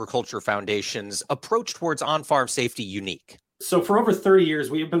Progressive Agriculture Foundation's approach towards on-farm safety unique. So for over 30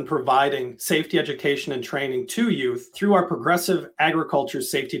 years, we have been providing safety education and training to youth through our Progressive Agriculture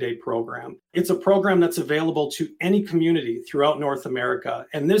Safety Day program. It's a program that's available to any community throughout North America.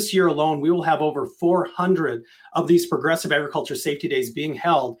 And this year alone, we will have over 400 of these Progressive Agriculture Safety Days being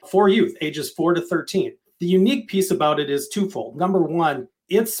held for youth ages 4 to 13. The unique piece about it is twofold. Number one,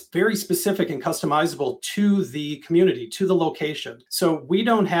 it's very specific and customizable to the community, to the location. So we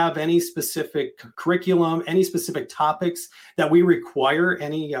don't have any specific curriculum, any specific topics that we require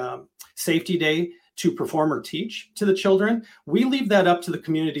any safety day to perform or teach to the children. We leave that up to the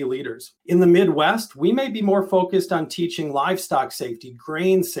community leaders. In the Midwest, we may be more focused on teaching livestock safety,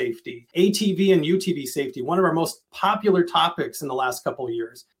 grain safety, ATV and UTV safety, one of our most popular topics in the last couple of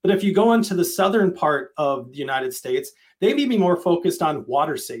years. But if you go into the southern part of the United States, they may be more focused on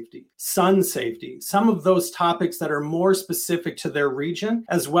water safety, sun safety, some of those topics that are more specific to their region,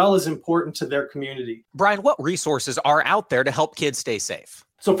 as well as important to their community. Brian, what resources are out there to help kids stay safe?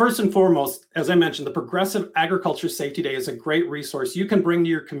 So first and foremost, as I mentioned, the Progressive Agriculture Safety Day is a great resource you can bring to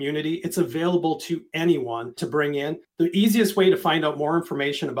your community. It's available to anyone to bring in. The easiest way to find out more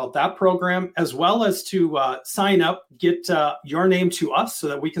information about that program, as well as to sign up, get your name to us so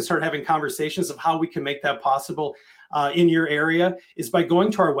that we can start having conversations of how we can make that possible in your area, is by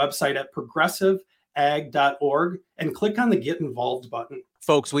going to our website at progressiveag.org and click on the Get Involved button.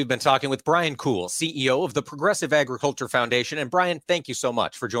 Folks, we've been talking with Brian Kuhl, CEO of the Progressive Agriculture Foundation. And Brian, thank you so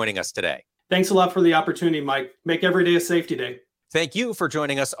much for joining us today. Thanks a lot for the opportunity, Mike. Make every day a safety day. Thank you for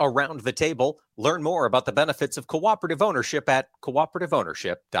joining us around the table. Learn more about the benefits of cooperative ownership at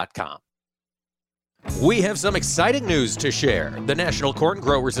cooperativeownership.com. We have some exciting news to share. The National Corn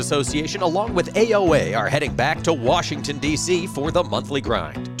Growers Association, along with AOA, are heading back to Washington, D.C. for the monthly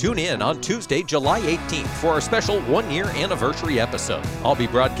grind. Tune in on Tuesday, July 18th for our special one-year anniversary episode. I'll be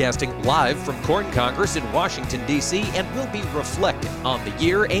broadcasting live from Corn Congress in Washington, D.C., and we'll be reflecting on the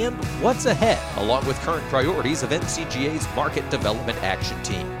year and what's ahead, along with current priorities of NCGA's Market Development Action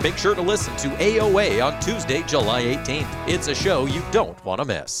Team. Make sure to listen to AOA on Tuesday, July 18th. It's a show you don't want to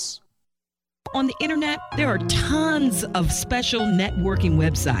miss. On the internet, there are tons of special networking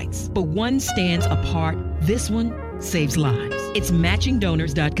websites, but one stands apart. This one saves lives. It's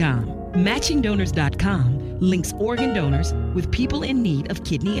matchingdonors.com. Matchingdonors.com links organ donors with people in need of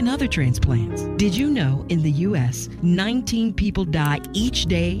kidney and other transplants. Did you know in the U.S., 19 people die each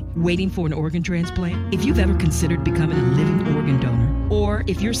day waiting for an organ transplant? If you've ever considered becoming a living organ donor, or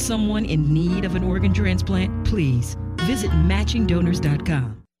if you're someone in need of an organ transplant, please visit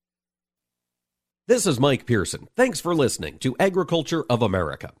matchingdonors.com. This is Mike Pearson. Thanks for listening to Agriculture of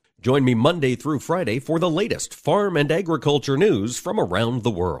America. Join me Monday through Friday for the latest farm and agriculture news from around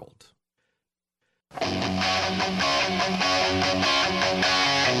the world.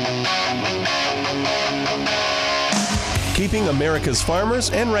 Keeping America's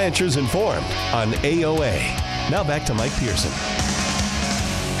farmers and ranchers informed on AOA. Now back to Mike Pearson.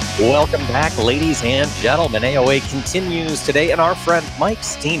 Welcome back, ladies and gentlemen. AOA continues today, and our friend Mike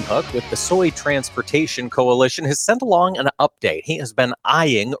Steenhoek with the Soy Transportation Coalition has sent along an update. He has been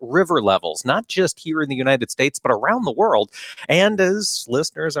eyeing river levels, not just here in the United States, but around the world. And as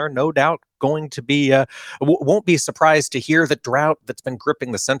listeners are no doubt going to be, won't be surprised to hear that drought that's been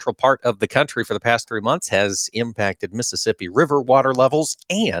gripping the central part of the country for the past 3 months has impacted Mississippi River water levels,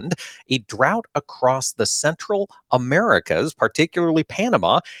 and a drought across the Central Americas, particularly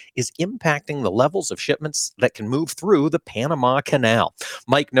Panama, is impacting the levels of shipments that can move through the Panama Canal.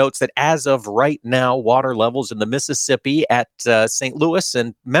 Mike notes that as of right now, water levels in the Mississippi at St. Louis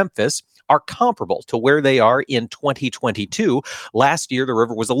and Memphis are comparable to where they are in 2022. Last year, the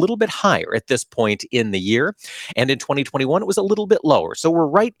river was a little bit higher at this point in the year, and in 2021, it was a little bit lower. So we're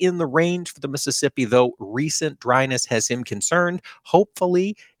right in the range for the Mississippi, though recent dryness has him concerned.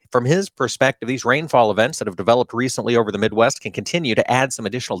 Hopefully, from his perspective, these rainfall events that have developed recently over the Midwest can continue to add some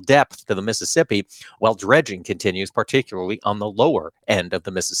additional depth to the Mississippi while dredging continues, particularly on the lower end of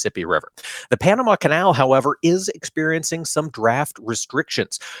the Mississippi River. The Panama Canal, however, is experiencing some draft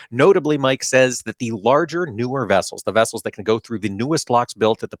restrictions. Notably, Mike says that the larger, newer vessels, the vessels that can go through the newest locks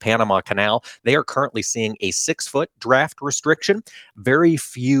built at the Panama Canal, they are currently seeing a 6-foot draft restriction. Very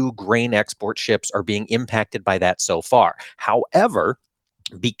few grain export ships are being impacted by that so far. However,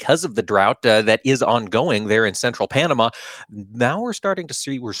 because of the drought that is ongoing there in central Panama, now we're starting to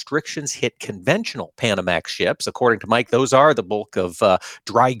see restrictions hit conventional Panamax ships. According to Mike, those are the bulk of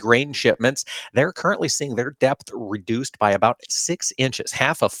dry grain shipments. They're currently seeing their depth reduced by about 6 inches,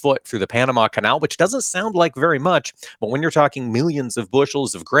 half a foot through the Panama Canal, which doesn't sound like very much, but when you're talking millions of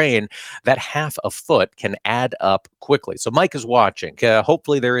bushels of grain, that half a foot can add up quickly. So Mike is watching.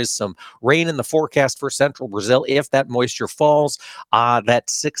 Hopefully there is some rain in the forecast for central Brazil. If that moisture falls, that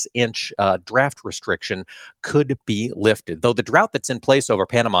 6-inch draft restriction could be lifted. Though the drought that's in place over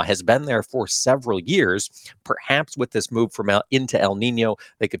Panama has been there for several years, perhaps with this move from into El Nino,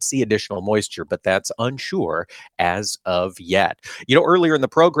 they could see additional moisture, but that's unsure as of yet. You know, earlier in the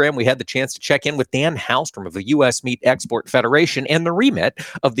program, we had the chance to check in with Dan Halstrom of the U.S. Meat Export Federation, and the remit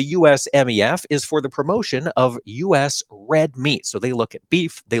of the USMEF is for the promotion of U.S. red meat. So they look at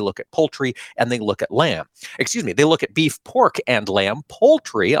beef, they look at poultry, and they look at lamb. They look at beef, pork, and lamb.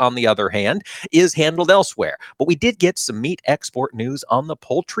 Poultry, on the other hand, is handled elsewhere. But we did get some meat export news on the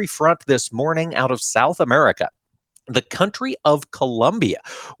poultry front this morning out of South America. The country of Colombia,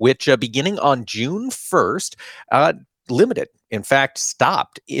 which beginning on June 1st, limited, in fact,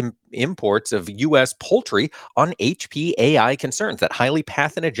 stopped imports of U.S. poultry on HPAI concerns, that highly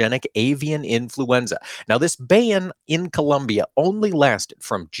pathogenic avian influenza. Now, this ban in Colombia only lasted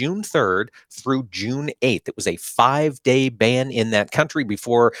from June 3rd through June 8th. It was a 5-day ban in that country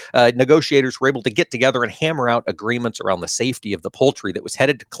before negotiators were able to get together and hammer out agreements around the safety of the poultry that was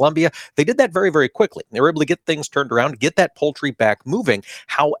headed to Colombia. They did that very, very quickly. They were able to get things turned around, get that poultry back moving.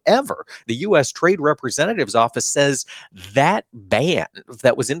 However, the U.S. Trade Representative's Office says that that ban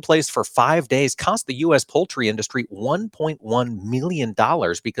that was in place for 5 days cost the U.S. poultry industry $1.1 million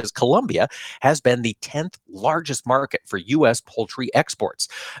because Colombia has been the 10th largest market for U.S. poultry exports.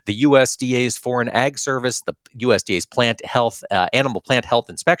 The USDA's Foreign Ag Service, the USDA's Animal Plant Health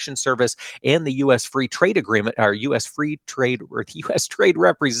Inspection Service, and the U.S. Free Trade Agreement, or U.S. Free Trade, or the U.S. Trade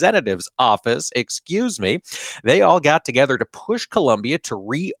Representative's Office, they all got together to push Colombia to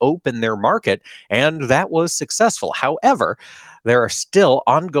reopen their market, and that was successful. However, there are still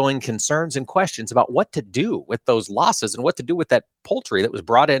ongoing concerns and questions about what to do with those losses and what to do with that poultry that was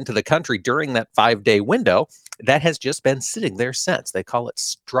brought into the country during that 5-day window that has just been sitting there since. They call it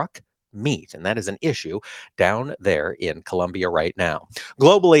struck meat, and that is an issue down there in Colombia right now.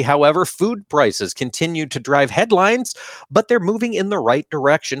 Globally, however, food prices continue to drive headlines, but they're moving in the right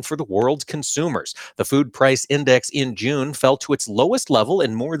direction for the world's consumers. The food price index in June fell to its lowest level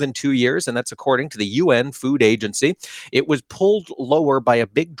in more than 2 years, and that's according to the UN Food Agency. It was pulled lower by a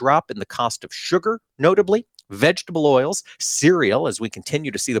big drop in the cost of sugar, notably vegetable oils, cereal, as we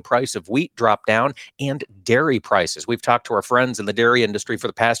continue to see the price of wheat drop down, and dairy prices. We've talked to our friends in the dairy industry for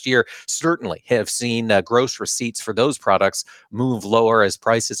the past year, certainly have seen gross receipts for those products move lower as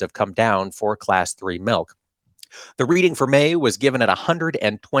prices have come down for Class 3 milk. The reading for May was given at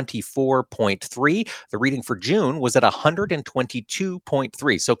 124.3. The reading for June was at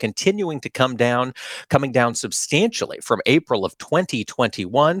 122.3. So continuing to coming down substantially from April of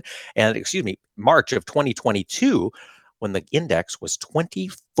 2021 and, March of 2022, when the index was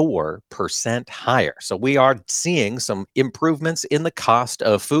 24% higher. So we are seeing some improvements in the cost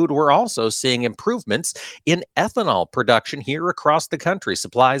of food. We're also seeing improvements in ethanol production here across the country.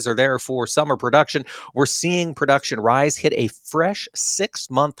 Supplies are there for summer production. We're seeing production rise, hit a fresh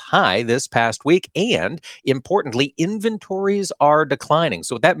 6-month high this past week. And importantly, inventories are declining.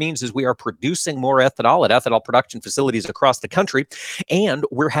 So what that means is we are producing more ethanol at ethanol production facilities across the country, and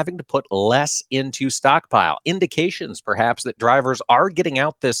we're having to put less into stockpile. Indications perhaps that drivers are getting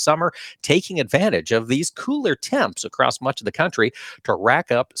out this summer, taking advantage of these cooler temps across much of the country to rack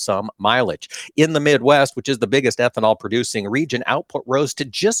up some mileage. In the Midwest, which is the biggest ethanol producing region, output rose to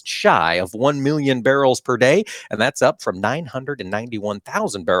just shy of 1 million barrels per day, and that's up from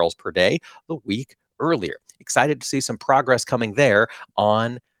 991,000 barrels per day the week earlier. Excited to see some progress coming there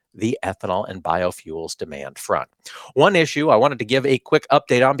on the ethanol and biofuels demand front. One issue I wanted to give a quick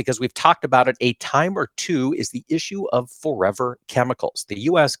update on, because we've talked about it a time or two, is the issue of forever chemicals. The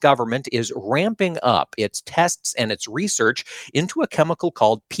U.S. government is ramping up its tests and its research into a chemical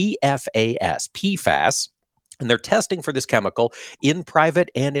called PFAS, and they're testing for this chemical in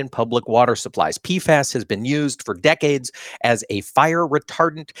private and in public water supplies. PFAS has been used for decades as a fire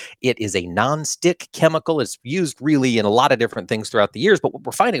retardant. It is a non-stick chemical. It's used really in a lot of different things throughout the years. But what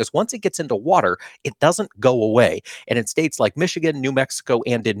we're finding is once it gets into water, it doesn't go away. And in states like Michigan, New Mexico,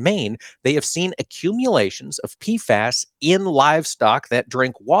 and in Maine, they have seen accumulations of PFAS in livestock that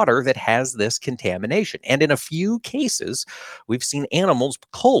drink water that has this contamination. And in a few cases, we've seen animals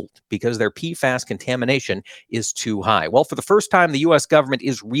culled because their PFAS contamination is too high. Well, for the first time, the U.S. government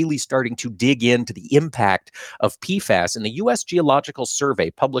is really starting to dig into the impact of PFAS, and the U.S. Geological Survey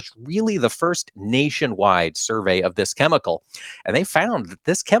published really the first nationwide survey of this chemical, and they found that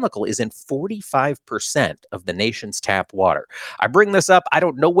this chemical is in 45% of the nation's tap water. I bring this up, I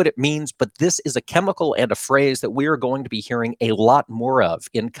don't know what it means, but this is a chemical and a phrase that we are going to be hearing a lot more of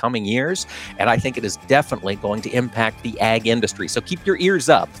in coming years, and I think it is definitely going to impact the ag industry. So keep your ears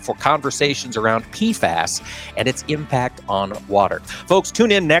up for conversations around PFAS and its impact on water. Folks,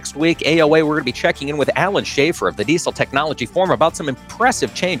 tune in next week. AOA, we're going to be checking in with Alan Schaefer of the Diesel Technology Forum about some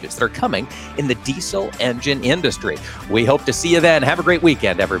impressive changes that are coming in the diesel engine industry. We hope to see you then. Have a great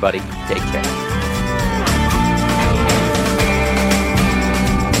weekend, everybody. Take care.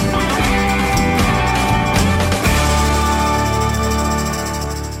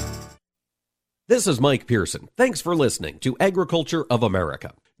 This is Mike Pearson. Thanks for listening to Agriculture of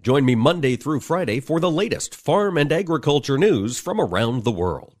America. Join me Monday through Friday for the latest farm and agriculture news from around the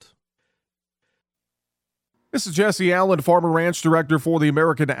world. This is Jesse Allen, Farmer Ranch Director for the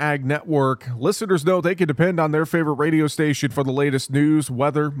American Ag Network. Listeners know they can depend on their favorite radio station for the latest news,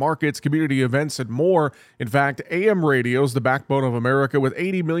 weather, markets, community events, and more. In fact, AM radio is the backbone of America, with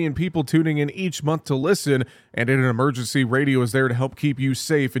 80 million people tuning in each month to listen, and in an emergency, radio is there to help keep you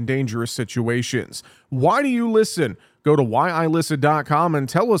safe in dangerous situations. Why do you listen? Go to whyilisten.com and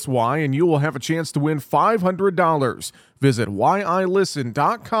tell us why, and you will have a chance to win $500. Visit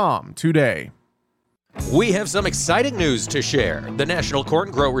whyilisten.com today. We have some exciting news to share. The National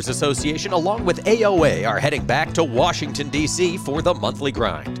Corn Growers Association, along with AOA, are heading back to Washington, D.C. for the monthly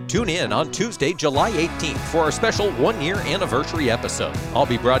grind. Tune in on Tuesday, July 18th for our special one-year anniversary episode. I'll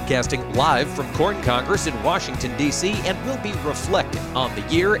be broadcasting live from Corn Congress in Washington, D.C., and we'll be reflecting on the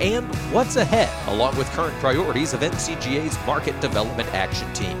year and what's ahead, along with current priorities of NCGA's Market Development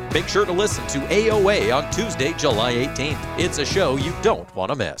Action Team. Make sure to listen to AOA on Tuesday, July 18th. It's a show you don't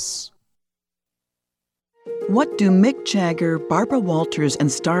want to miss. What do Mick Jagger, Barbara Walters,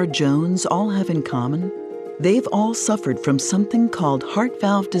 and Star Jones all have in common? They've all suffered from something called heart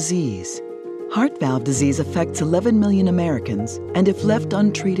valve disease. Heart valve disease affects 11 million Americans, and if left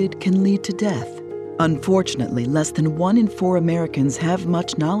untreated, can lead to death. Unfortunately, less than 1 in 4 Americans have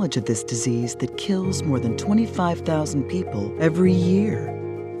much knowledge of this disease that kills more than 25,000 people every year.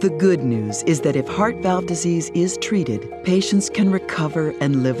 The good news is that if heart valve disease is treated, patients can recover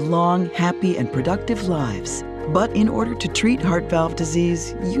and live long, happy, and productive lives. But in order to treat heart valve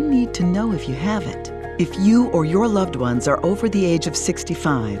disease, you need to know if you have it. If you or your loved ones are over the age of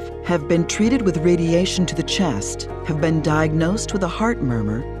 65, have been treated with radiation to the chest, have been diagnosed with a heart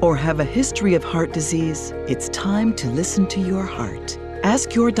murmur, or have a history of heart disease, it's time to listen to your heart.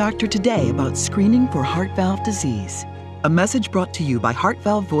 Ask your doctor today about screening for heart valve disease. A message brought to you by Heart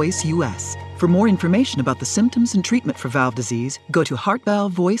Valve Voice US. For more information about the symptoms and treatment for valve disease, go to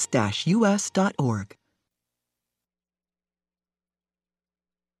heartvalvevoice-us.org.